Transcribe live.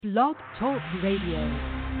Blog Talk Radio.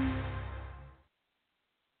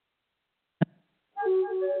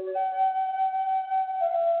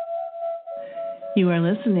 You are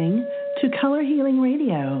listening to Color Healing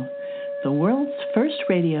Radio, the world's first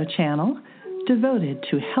radio channel devoted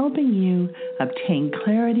to helping you obtain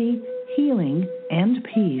clarity, healing, and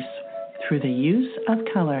peace through the use of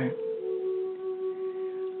color.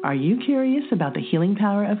 Are you curious about the healing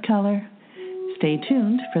power of color? Stay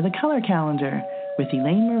tuned for the Color Calendar with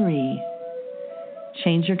Eleyne-Mari.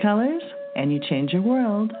 Change your colors and you change your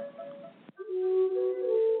world.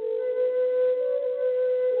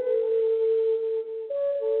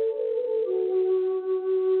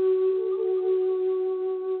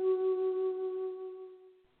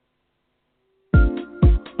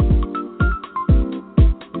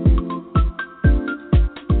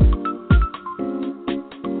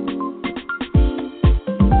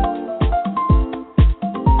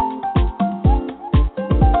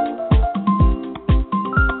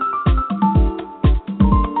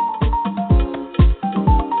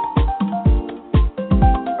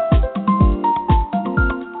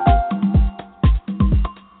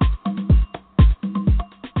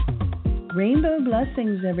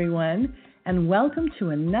 Blessings, everyone, and welcome to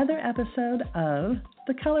another episode of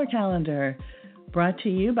The Color Calendar, brought to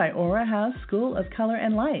you by Aura House School of Color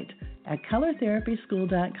and Light at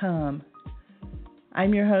colortherapyschool.com.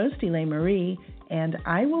 I'm your host, Eleyne-Mari, and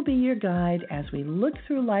I will be your guide as we look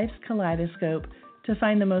through life's kaleidoscope to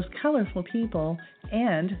find the most colorful people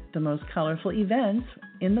and the most colorful events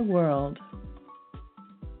in the world.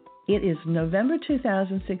 It is November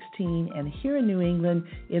 2016, and here in New England,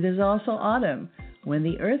 it is also autumn, when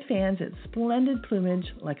the earth fans its splendid plumage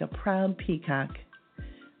like a proud peacock.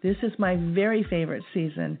 This is my very favorite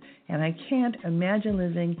season, and I can't imagine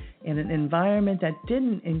living in an environment that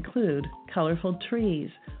didn't include colorful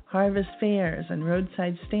trees, harvest fairs, and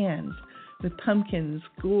roadside stands with pumpkins,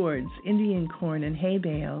 gourds, Indian corn, and hay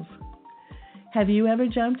bales. Have you ever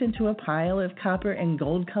jumped into a pile of copper and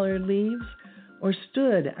gold-colored leaves, or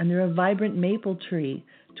stood under a vibrant maple tree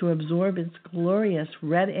to absorb its glorious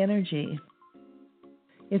red energy?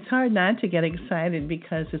 It's hard not to get excited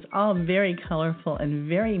because it's all very colorful and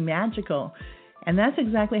very magical, and that's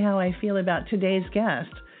exactly how I feel about today's guest,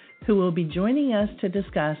 who will be joining us to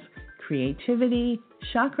discuss creativity,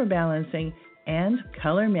 chakra balancing, and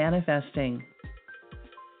color manifesting.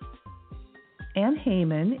 Ann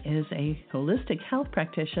Heyman is a holistic health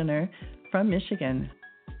practitioner from Michigan.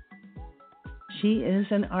 She is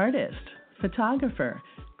an artist, photographer,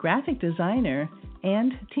 graphic designer,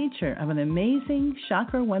 and teacher of an amazing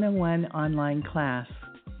Chakra 101 online class.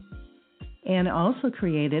 Ann also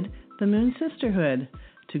created the Moon Sisterhood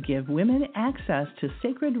to give women access to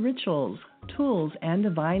sacred rituals, tools, and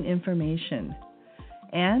divine information.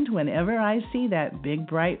 And whenever I see that big,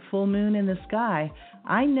 bright full moon in the sky,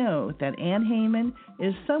 I know that Ann Heyman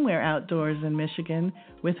is somewhere outdoors in Michigan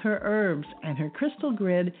with her herbs and her crystal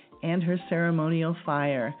grid and her ceremonial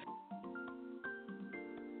fire.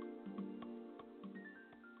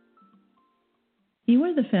 You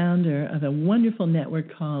are the founder of a wonderful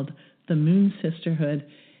network called the Moon Sisterhood,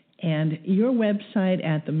 and your website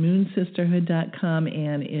at themoonsisterhood.com,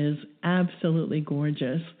 Ann, is absolutely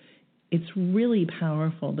gorgeous. It's really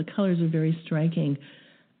powerful. The colors are very striking.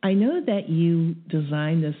 I know that you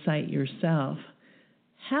designed this site yourself.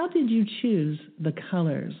 How did you choose the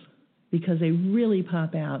colors? Because they really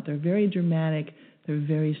pop out. They're very dramatic. They're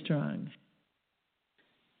very strong.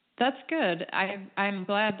 That's good. I'm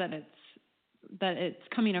glad that it's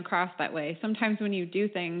coming across that way. Sometimes when you do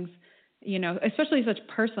things, especially such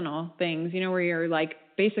personal things, where you're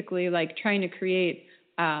basically trying to create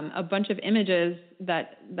a bunch of images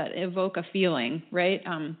that evoke a feeling, right?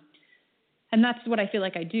 And that's what I feel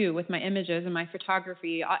like I do with my images and my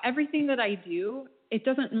photography. Everything that I do, it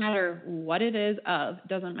doesn't matter what it is of, it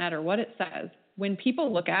doesn't matter what it says. When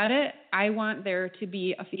people look at it, I want there to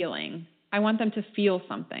be a feeling. I want them to feel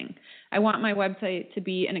something. I want my website to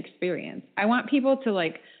be an experience. I want people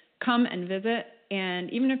to come and visit, and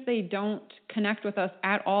even if they don't connect with us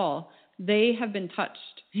at all, they have been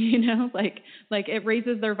touched, it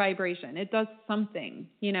raises their vibration. It does something,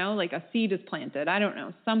 like a seed is planted. I don't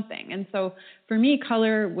know, something. And so for me,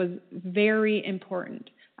 color was very important.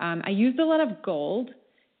 I used a lot of gold,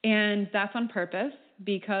 and that's on purpose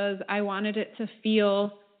because I wanted it to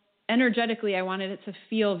feel energetically, I wanted it to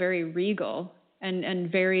feel very regal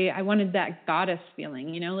and very, I wanted that goddess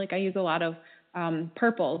feeling, I use a lot of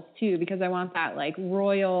purples too, because I want that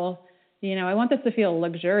royal, I want this to feel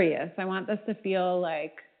luxurious. I want this to feel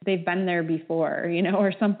they've been there before,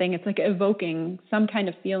 or something. It's like evoking some kind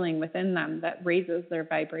of feeling within them that raises their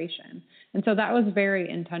vibration. And so that was very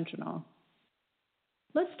intentional.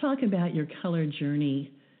 Let's talk about your color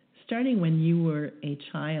journey. Starting when you were a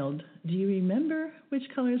child, do you remember which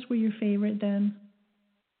colors were your favorite then?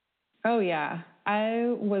 Oh, yeah.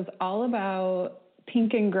 I was all about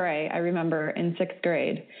pink and gray, I remember, in 6th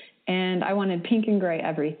grade. And I wanted pink and gray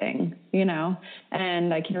everything,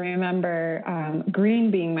 And I can remember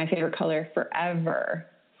green being my favorite color forever,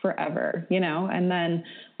 And then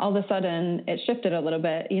all of a sudden it shifted a little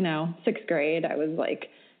bit, 6th grade, I was like,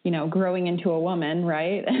 growing into a woman,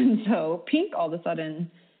 right? And so pink all of a sudden,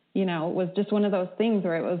 was just one of those things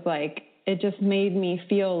where it was like, it just made me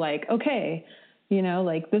feel like, okay,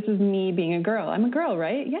 like this is me being a girl. I'm a girl,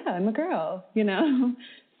 right? Yeah, I'm a girl,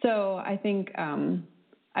 So I think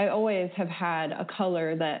I always have had a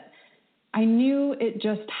color that I knew it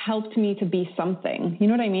just helped me to be something. You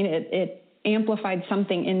know what I mean? It amplified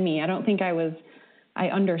something in me. I don't think I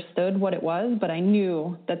understood what it was, but I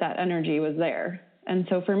knew that energy was there. And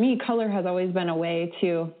so for me, color has always been a way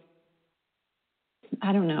to,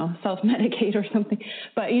 I don't know, self-medicate or something,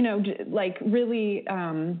 but, like really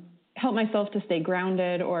help myself to stay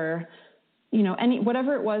grounded or,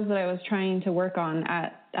 whatever it was that I was trying to work on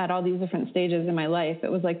at all these different stages in my life.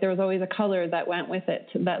 It was like there was always a color that went with it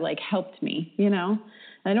that like helped me,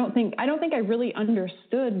 I don't think I really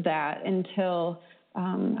understood that until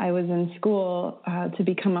I was in school to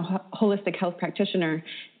become a holistic health practitioner,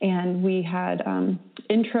 and we had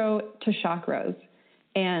intro to chakras.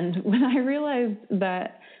 And when I realized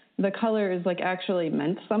that the colors like actually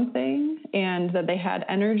meant something and that they had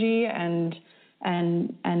energy and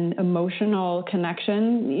emotional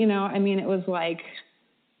connection, it was like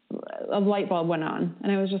a light bulb went on,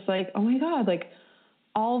 and I was just like, oh my God, like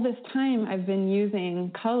all this time I've been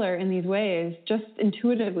using color in these ways, just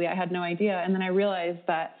intuitively. I had no idea. And then I realized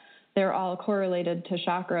that they're all correlated to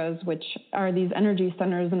chakras, which are these energy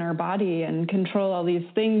centers in our body and control all these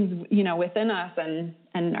things, within us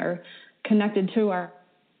and are connected to our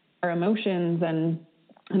emotions and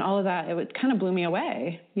all of that. It kind of blew me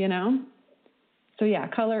away, So yeah,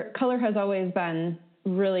 color has always been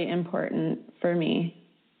really important for me.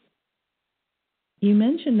 You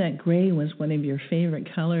mentioned that gray was one of your favorite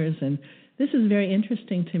colors, and this is very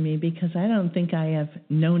interesting to me because I don't think I have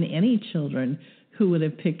known any children who would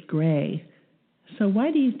have picked gray. So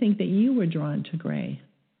why do you think that you were drawn to gray?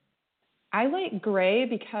 I like gray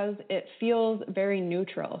because it feels very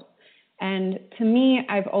neutral. And to me,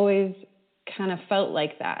 I've always kind of felt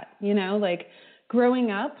like that, like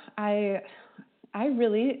growing up, I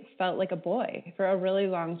really felt like a boy for a really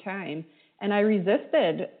long time. And I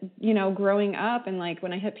resisted, growing up. And like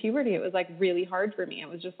when I hit puberty, it was like really hard for me. It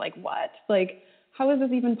was just like, what? Like, how is this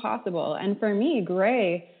even possible? And for me,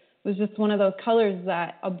 gray was just one of those colors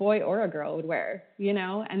that a boy or a girl would wear,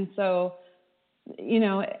 And so,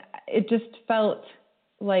 it just felt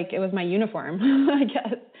like it was my uniform, I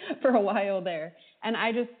guess, for a while there. And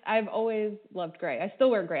I've always loved gray. I still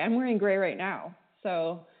wear gray. I'm wearing gray right now.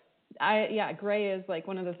 So gray is like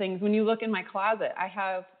one of the things. When you look in my closet,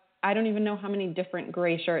 I don't even know how many different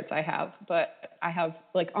gray shirts I have, but I have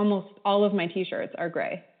like almost all of my T-shirts are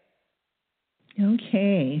gray.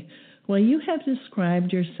 Okay. Well, you have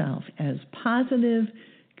described yourself as positive,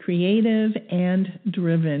 creative, and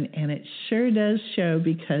driven, and it sure does show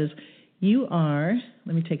because you are,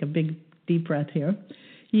 let me take a big, deep breath here,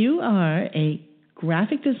 you are a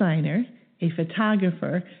graphic designer, a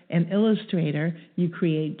photographer, an illustrator. You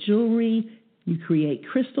create jewelry, you create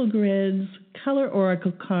crystal grids, color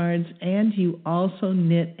oracle cards, and you also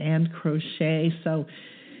knit and crochet. So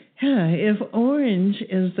if orange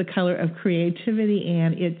is the color of creativity,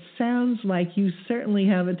 Anne, it sounds like you certainly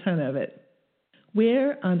have a ton of it.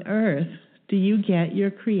 Where on earth do you get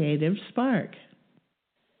your creative spark?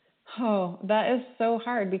 Oh, that is so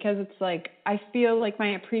hard because it's like I feel like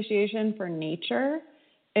my appreciation for nature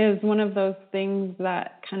is one of those things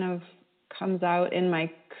that kind of comes out in my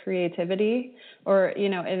creativity, or,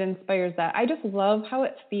 it inspires that. I just love how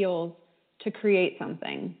it feels to create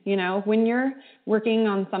something, when you're working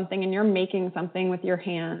on something and you're making something with your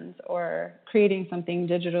hands or creating something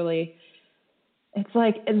digitally. It's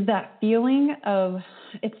like that feeling of,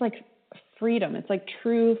 it's like freedom. It's like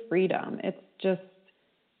true freedom. It's just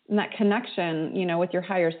that connection, with your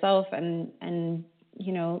higher self and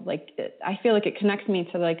I feel like it connects me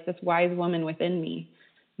to like this wise woman within me,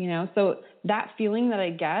 so that feeling that I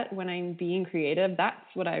get when I'm being creative, that's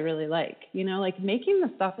what I really like, like making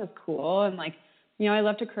the stuff is cool. And like, I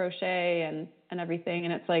love to crochet and everything.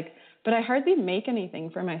 And it's like, but I hardly make anything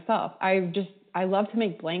for myself. I I love to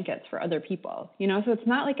make blankets for other people, you know, so it's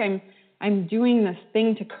not like I'm doing this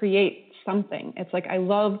thing to create something. It's like I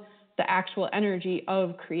love the actual energy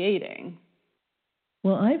of creating.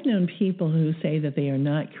 Well, I've known people who say that they are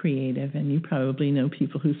not creative, and you probably know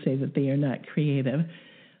people who say that they are not creative.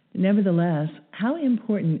 Nevertheless, how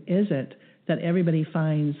important is it that everybody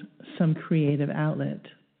finds some creative outlet?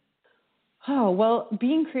 Oh, well,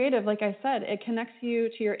 being creative, like I said, it connects you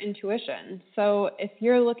to your intuition. So if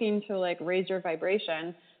you're looking to like raise your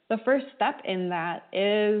vibration, the first step in that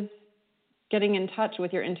is getting in touch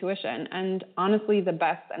with your intuition. And honestly, the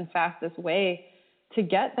best and fastest way to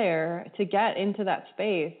get there, to get into that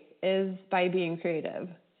space, is by being creative.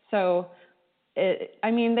 So,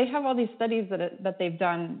 they have all these studies that they've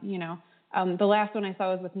done, you know. The last one I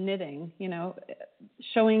saw was with knitting, you know,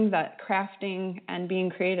 showing that crafting and being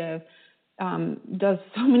creative does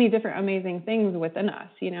so many different amazing things within us,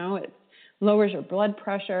 you know. It lowers your blood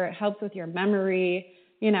pressure, it helps with your memory,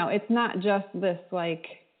 you know. It's not just this like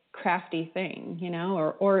crafty thing, you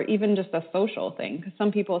know, or even just a social thing. Because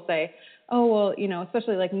some people say, oh, well, you know,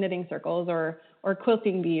 especially like knitting circles or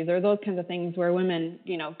quilting bees or those kinds of things where women,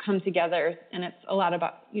 you know, come together, and it's a lot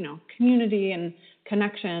about, you know, community and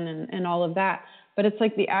connection and all of that. But it's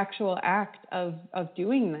like the actual act of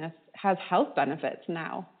doing this has health benefits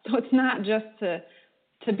now. So it's not just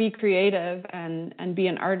to be creative and be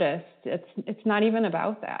an artist. It's not even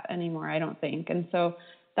about that anymore, I don't think. And so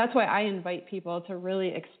that's why I invite people to really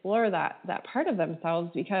explore that part of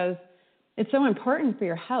themselves, because it's so important for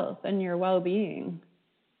your health and your well-being.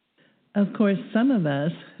 Of course, some of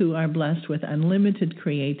us who are blessed with unlimited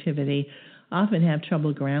creativity often have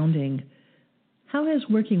trouble grounding. How has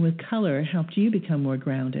working with color helped you become more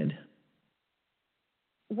grounded?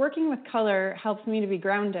 Working with color helps me to be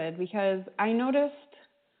grounded because I noticed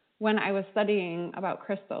when I was studying about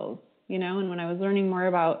crystals, you know, and when I was learning more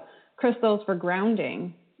about crystals for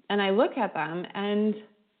grounding, and I look at them and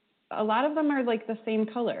a lot of them are like the same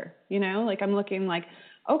color, you know, like I'm looking like,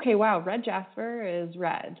 okay, wow, red jasper is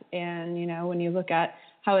red. And, you know, when you look at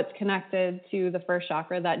how it's connected to the first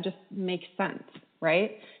chakra, that just makes sense,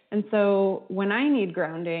 right? And so when I need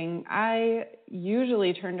grounding, I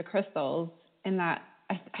usually turn to crystals in that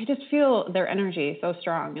I just feel their energy so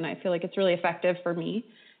strong, and I feel like it's really effective for me.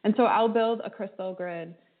 And so I'll build a crystal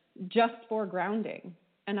grid just for grounding,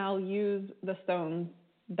 and I'll use the stones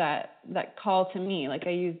that call to me. Like I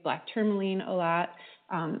use black tourmaline a lot,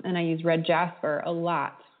 and I use red jasper a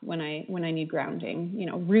lot when I need grounding. You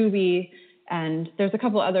know, ruby, and there's a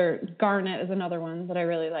couple other. Garnet is another one that I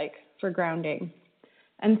really like for grounding.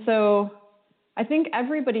 And so I think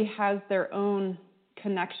everybody has their own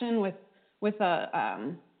connection with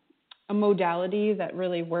a modality that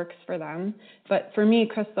really works for them. But for me,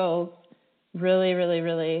 crystals really, really,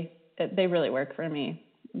 really, they really work for me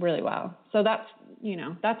really well. So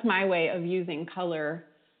that's my way of using color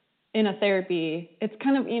in a therapy. It's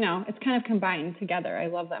kind of combined together. I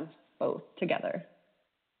love them both together.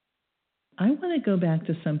 I want to go back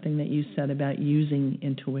to something that you said about using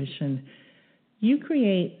intuition. You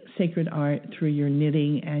create sacred art through your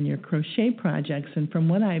knitting and your crochet projects, and from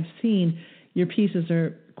what I've seen, your pieces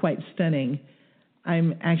are quite stunning.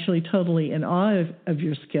 I'm actually totally in awe of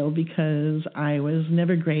your skill because I was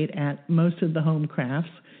never great at most of the home crafts,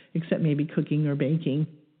 except maybe cooking or baking.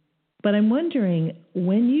 But I'm wondering,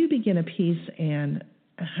 when you begin a piece, Anne,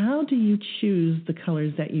 how do you choose the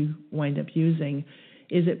colors that you wind up using?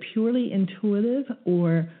 Is it purely intuitive,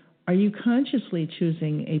 or are you consciously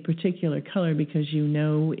choosing a particular color because you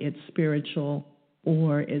know its spiritual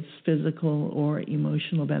or its physical or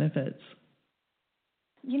emotional benefits?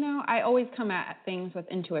 You know, I always come at things with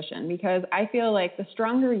intuition because I feel like the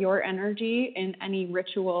stronger your energy in any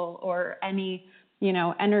ritual or any, you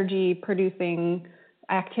know, energy producing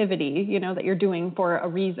activity, you know, that you're doing for a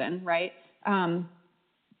reason, right?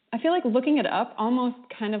 I feel like looking it up almost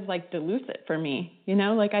kind of like dilutes it for me, you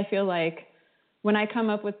know, like I feel like when I come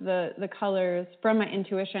up with the colors from my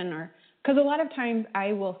intuition, or because a lot of times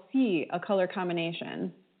I will see a color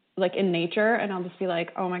combination like in nature and I'll just be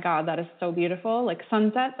like, oh my God, that is so beautiful. Like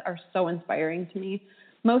sunsets are so inspiring to me.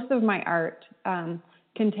 Most of my art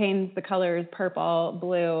contains the colors purple,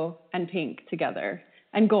 blue, and pink together,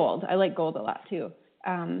 and gold. I like gold a lot too.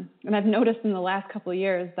 And I've noticed in the last couple of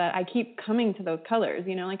years that I keep coming to those colors,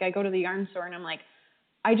 you know, like I go to the yarn store and I'm like,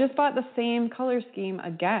 I just bought the same color scheme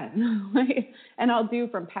again, and I'll do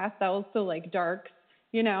from pastels to like darks,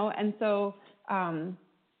 you know, and so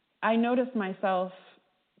I notice myself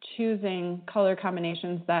choosing color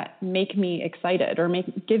combinations that make me excited or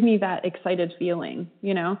give me that excited feeling,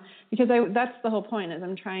 you know, because that's the whole point, is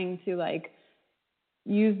I'm trying to like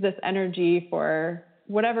use this energy for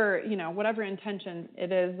whatever, whatever intention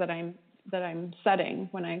it is that I'm setting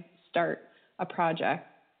when I start a project.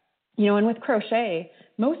 And with crochet,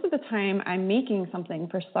 most of the time I'm making something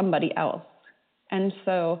for somebody else. And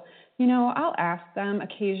so, I'll ask them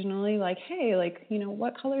occasionally, like, hey, like,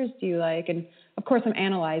 what colors do you like? And of course I'm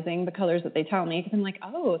analyzing the colors that they tell me, because I'm like,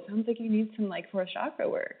 oh, it sounds like you need some like fourth chakra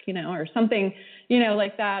work, or something,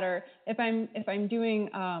 like that. Or if I'm doing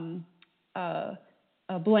a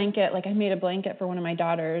blanket, like I made a blanket for one of my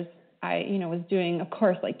daughters, I, was doing, of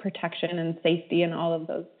course, like protection and safety and all of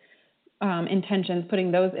those intentions,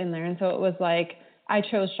 putting those in there. And so it was like, I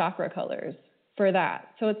chose chakra colors for that.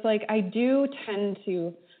 So it's like, I do tend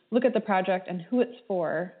to look at the project and who it's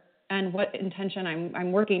for and what intention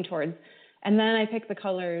I'm working towards. And then I pick the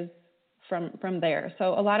colors from there.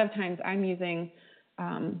 So a lot of times I'm using,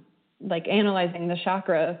 like analyzing the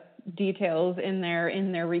chakra details in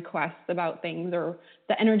their requests about things, or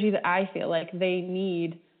the energy that I feel like they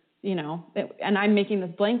need, and I'm making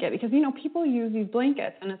this blanket because, people use these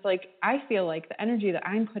blankets, and it's like, I feel like the energy that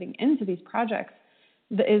I'm putting into these projects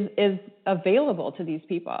is available to these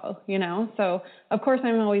people, So of course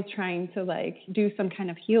I'm always trying to like do some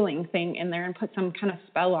kind of healing thing in there and put some kind of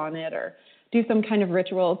spell on it, or do some kind of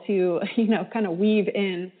ritual to, kind of weave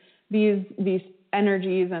in these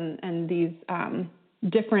energies and these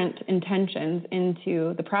different intentions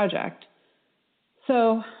into the project.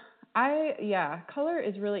 So color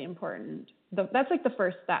is really important. That's like the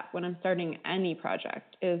first step when I'm starting any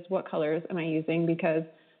project, is what colors am I using, because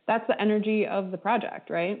that's the energy of the project,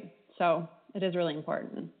 right? So it is really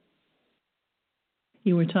important.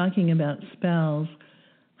 You were talking about spells.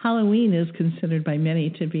 Halloween is considered by many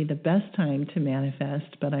to be the best time to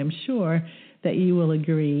manifest, but I'm sure that you will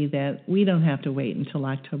agree that we don't have to wait until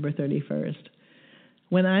October 31st.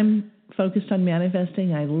 When I'm focused on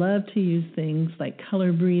manifesting, I love to use things like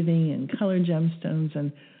color breathing and color gemstones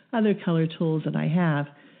and other color tools that I have.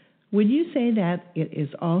 Would you say that it is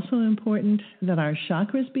also important that our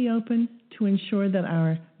chakras be open to ensure that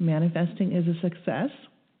our manifesting is a success?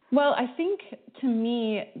 Well, I think to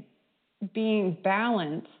me, being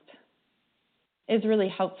balanced is really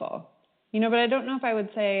helpful, but I don't know if I would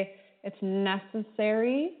say it's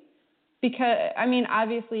necessary, because,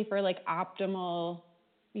 obviously for like optimal,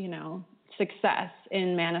 success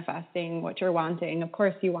in manifesting what you're wanting, of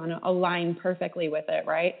course you want to align perfectly with it,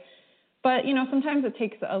 right? But, sometimes it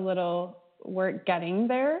takes a little work getting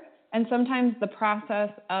there. And sometimes the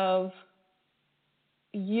process of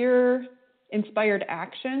your inspired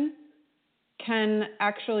action can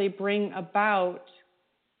actually bring about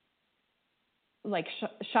like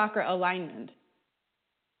chakra alignment.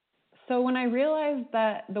 So when I realized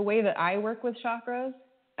that the way that I work with chakras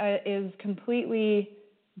is completely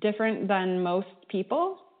different than most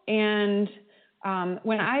people, and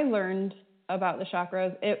when I learned about the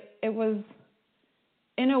chakras, it was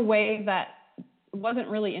in a way that wasn't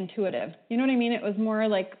really intuitive. You know what I mean? It was more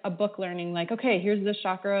like a book learning, like, okay, here's this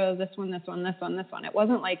chakra, this one, this one, this one, this one. It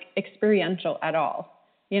wasn't like experiential at all,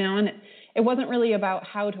 and it wasn't really about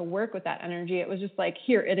how to work with that energy. It was just like,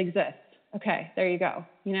 here, it exists. Okay, there you go,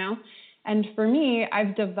 And for me,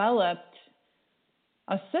 I've developed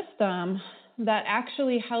a system that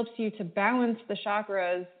actually helps you to balance the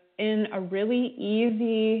chakras in a really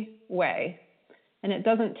easy way. And it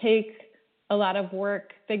doesn't take a lot of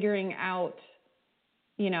work figuring out,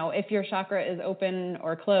 if your chakra is open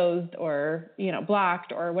or closed or,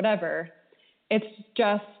 blocked or whatever. It's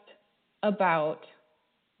just about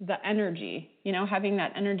the energy, having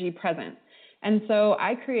that energy present. And so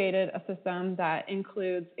I created a system that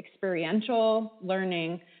includes experiential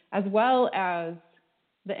learning as well as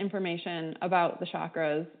the information about the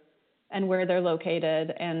chakras and where they're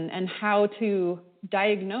located and how to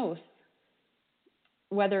diagnose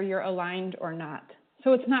whether you're aligned or not.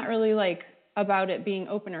 So it's not really like about it being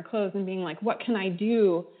open or closed and being like, what can I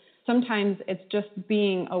do? Sometimes it's just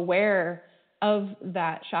being aware of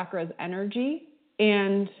that chakra's energy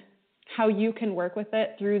and how you can work with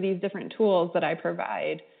it through these different tools that I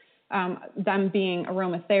provide, them being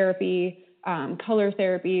aromatherapy, color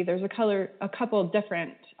therapy. There's a couple of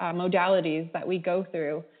different modalities that we go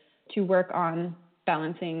through to work on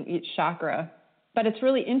balancing each chakra. But it's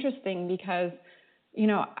really interesting because,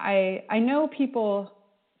 I know people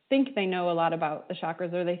think they know a lot about the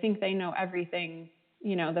chakras, or they think they know everything,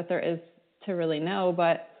 that there is to really know.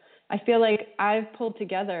 But I feel like I've pulled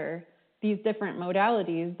together these different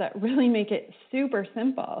modalities that really make it super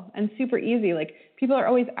simple and super easy. Like, people are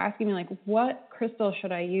always asking me, like, what crystal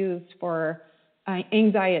should I use for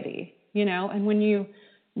anxiety, And when you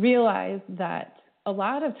realize that a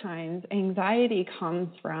lot of times anxiety comes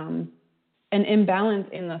from an imbalance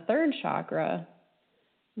in the third chakra,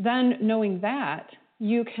 then knowing that,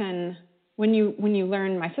 you can, when you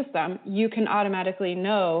learn my system, you can automatically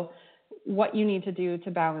know what you need to do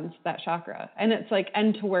to balance that chakra. And it's like,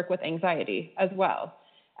 and to work with anxiety as well.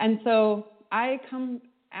 And so I come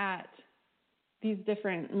at these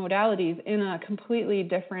different modalities in a completely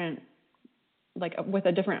different, like with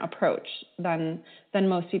a different approach than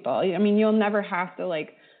most people. I mean, you'll never have to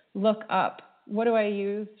like look up, what do I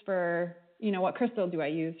use for, what crystal do I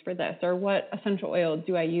use for this? Or what essential oil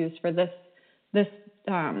do I use for this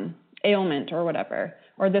ailment or whatever,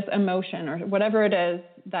 or this emotion or whatever it is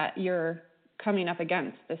that you're coming up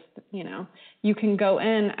against this, you can go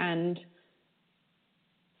in and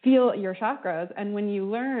feel your chakras. And when you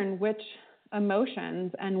learn which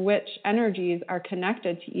emotions and which energies are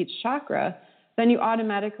connected to each chakra, then you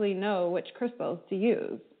automatically know which crystals to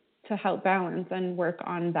use to help balance and work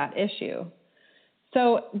on that issue.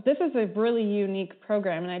 So this is a really unique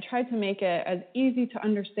program, and I tried to make it as easy to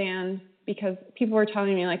understand because people were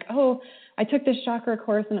telling me like, oh, I took this chakra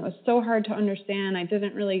course and it was so hard to understand. I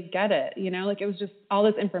didn't really get it. Like it was just all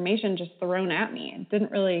this information just thrown at me. It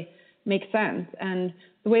didn't really make sense. And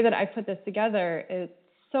the way that I put this together is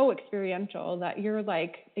so experiential that you're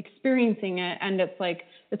like experiencing it. And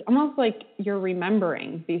it's almost like you're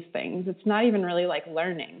remembering these things. It's not even really like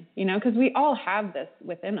learning, because we all have this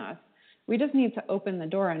within us. We just need to open the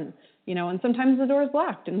door and sometimes the door is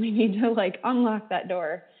locked and we need to like unlock that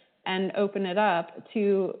door and open it up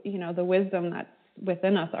to, the wisdom that's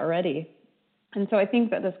within us already. And so I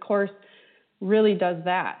think that this course really does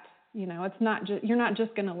that. It's not just, you're not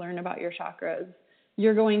just going to learn about your chakras.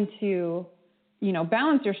 You're going to,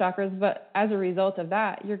 balance your chakras, but as a result of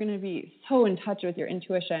that, you're going to be so in touch with your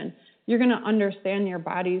intuition. You're going to understand your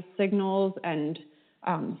body's signals and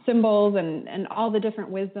symbols and all the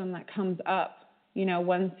different wisdom that comes up,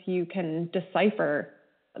 once you can decipher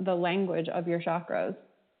the language of your chakras.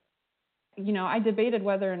 I debated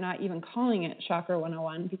whether or not even calling it Chakra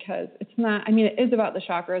 101 because it's not, it is about the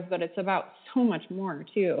chakras, but it's about so much more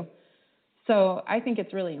too. So I think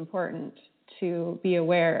it's really important to be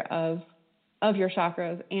aware of your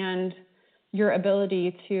chakras and your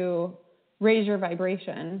ability to raise your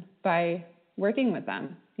vibration by working with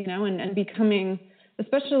them, and becoming,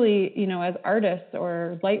 especially, as artists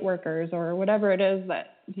or light workers or whatever it is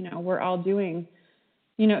that, we're all doing,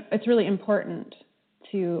 it's really important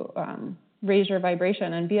to raise your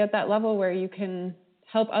vibration and be at that level where you can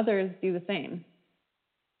help others do the same.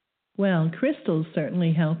 Well, crystals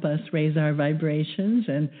certainly help us raise our vibrations,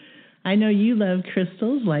 and I know you love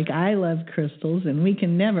crystals like I love crystals, and we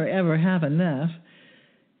can never, ever have enough.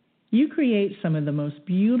 You create some of the most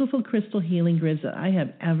beautiful crystal healing grids that I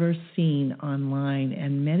have ever seen online,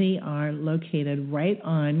 and many are located right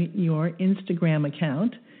on your Instagram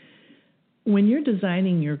account. When you're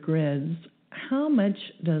designing your grids, how much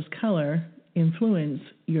does color influence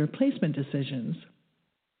your placement decisions?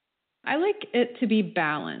 I like it to be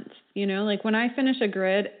balanced. Like when I finish a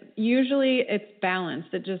grid, usually it's balanced.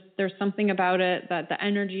 There's something about it that the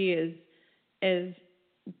energy is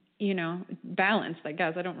balanced, I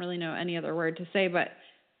guess. I don't really know any other word to say, but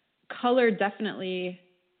color definitely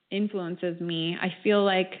influences me. I feel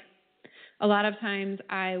like a lot of times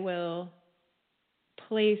I will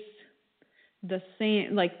place the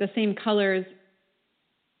same colors.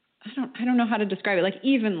 I don't know how to describe it, like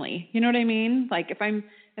evenly. You know what I mean? Like if I'm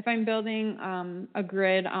building a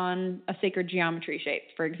grid on a sacred geometry shape,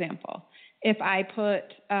 for example, if I put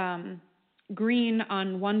green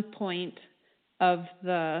on one point of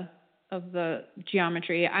the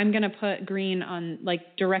geometry, I'm going to put green on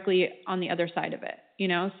like directly on the other side of it,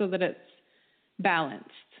 so that it's balanced.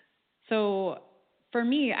 So for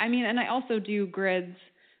me, and I also do grids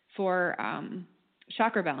for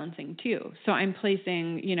chakra balancing too. So I'm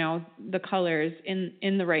placing, the colors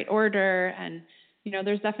in the right order, and,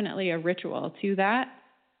 there's definitely a ritual to that.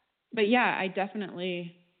 But yeah,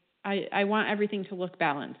 I want everything to look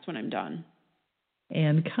balanced when I'm done.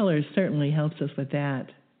 And color certainly helps us with that.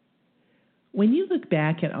 When you look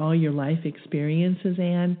back at all your life experiences,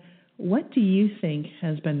 Anne, what do you think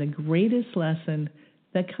has been the greatest lesson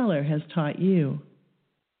that color has taught you?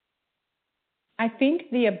 I think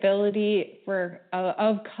the ability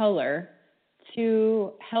of color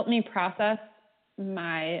to help me process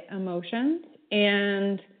my emotions,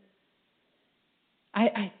 and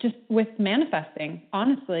I just with manifesting,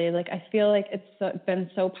 honestly, like I feel like it's been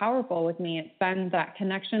so powerful with me. It's been that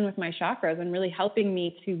connection with my chakras and really helping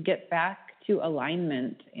me to get back to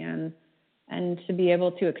alignment and to be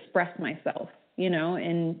able to express myself,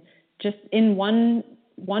 and just in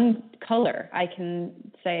one color, I can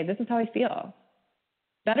say, this is how I feel.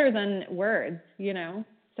 Better than words,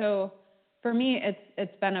 So for me,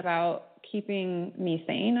 it's been about keeping me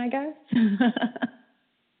sane, I guess.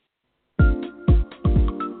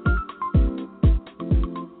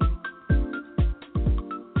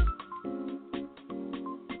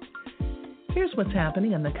 Here's what's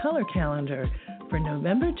happening on the color calendar for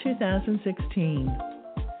November 2016.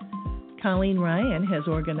 Colleen Ryan has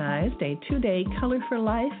organized a 2-day Color for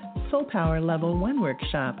Life Soul Power Level 1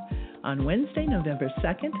 workshop on Wednesday, November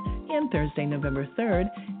 2nd and Thursday, November 3rd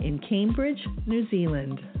in Cambridge, New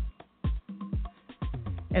Zealand.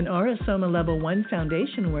 An Aura Soma Level 1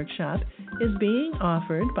 Foundation workshop is being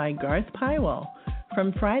offered by Garth Pywell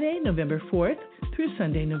from Friday, November 4th through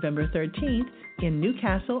Sunday, November 13th in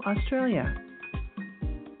Newcastle, Australia.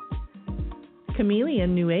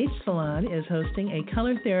 Chameleon New Age Salon is hosting a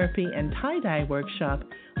color therapy and tie-dye workshop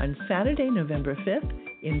on Saturday, November 5th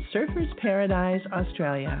in Surfers Paradise,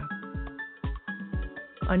 Australia.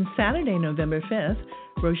 On Saturday, November 5th,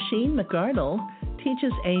 Roisin McArdle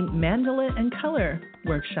teaches a Mandala and Color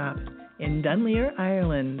workshop in Dunleer,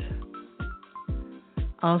 Ireland.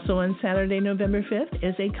 Also on Saturday, November 5th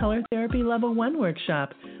is a Color Therapy Level 1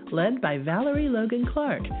 workshop led by Valerie Logan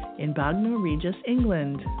Clark in Bognor Regis,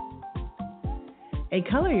 England. A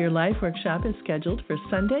Color Your Life workshop is scheduled for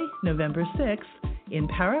Sunday, November 6th in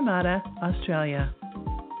Parramatta, Australia.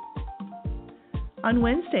 On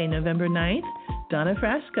Wednesday, November 9th, Donna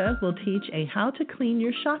Frasca will teach a How to Clean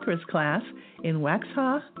Your Chakras class in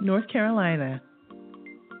Waxhaw, North Carolina.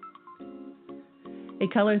 A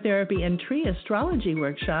Color Therapy and Tree Astrology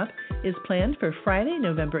workshop is planned for Friday,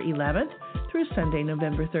 November 11th through Sunday,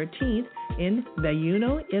 November 13th in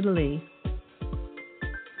Belluno, Italy.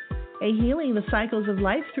 A Healing the Cycles of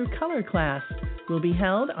Life Through Color class will be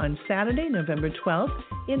held on Saturday, November 12th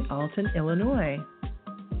in Alton, Illinois.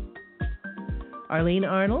 Arlene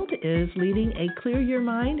Arnold is leading a Clear Your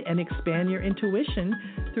Mind and Expand Your Intuition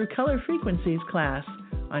Through Color Frequencies class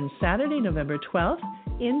on Saturday, November 12th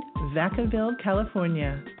in Vacaville,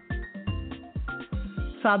 California.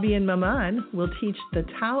 Fabian Maman will teach the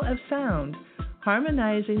Tao of Sound,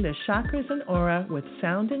 harmonizing the chakras and aura with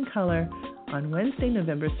sound and color on Wednesday,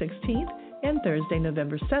 November 16th and Thursday,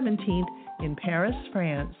 November 17th in Paris,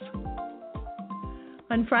 France.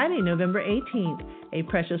 On Friday, November 18th, A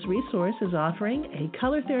Precious Resource is offering a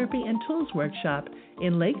Color Therapy and Tools workshop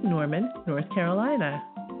in Lake Norman, North Carolina.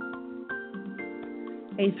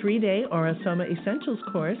 A 3-day Aura Soma Essentials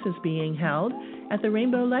course is being held at the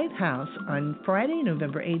Rainbow Lighthouse on Friday,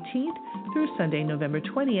 November 18th through Sunday, November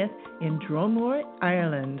 20th in Dromore,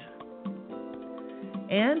 Ireland.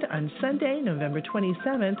 And on Sunday, November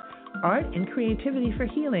 27th, Art and Creativity for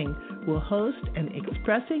Healing will host an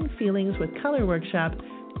Expressing Feelings with Color workshop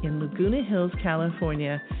in Laguna Hills,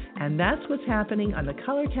 California. And that's what's happening on the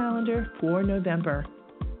color calendar for November.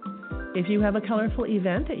 If you have a colorful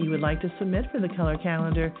event that you would like to submit for the color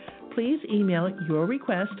calendar, please email your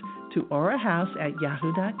request to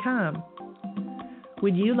aurahouse@yahoo.com.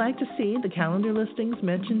 Would you like to see the calendar listings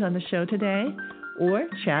mentioned on the show today? Or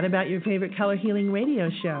chat about your favorite color healing radio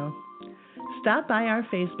show? Stop by our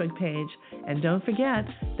Facebook page, and don't forget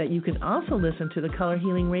that you can also listen to the Color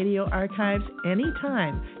Healing Radio archives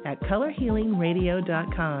anytime at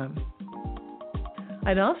colorhealingradio.com.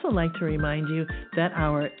 I'd also like to remind you that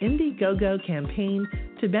our Indiegogo campaign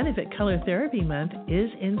to benefit Color Therapy Month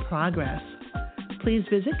is in progress. Please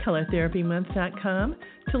visit colortherapymonth.com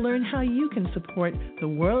to learn how you can support the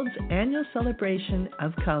world's annual celebration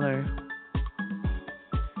of color.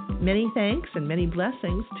 Many thanks and many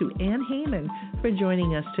blessings to Anne Heyman for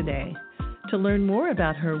joining us today. To learn more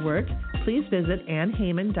about her work, please visit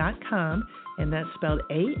anneheyman.com, and that's spelled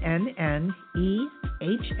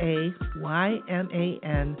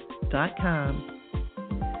ANNEHAYMAN.com.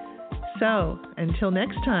 So, until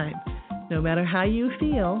next time, no matter how you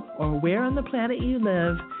feel or where on the planet you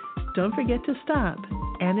live, don't forget to stop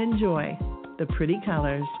and enjoy the pretty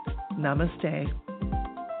colors. Namaste.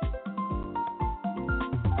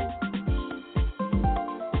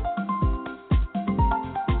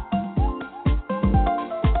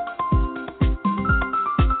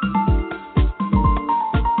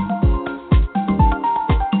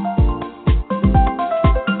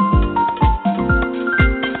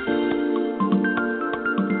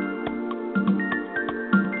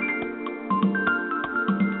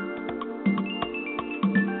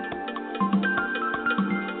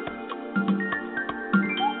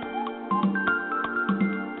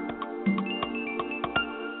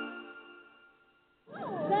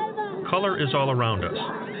 Color is all around us.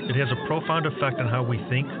 It has a profound effect on how we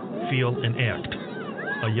think, feel, and act.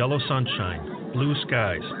 A yellow sunshine, blue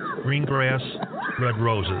skies, green grass, red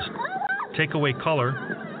roses. Take away color,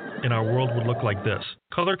 and our world would look like this.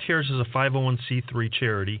 Color Cares is a 501c3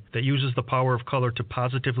 charity that uses the power of color to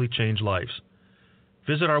positively change lives.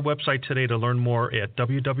 Visit our website today to learn more at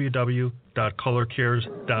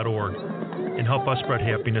www.colorcares.org and help us spread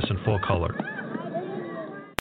happiness in full color.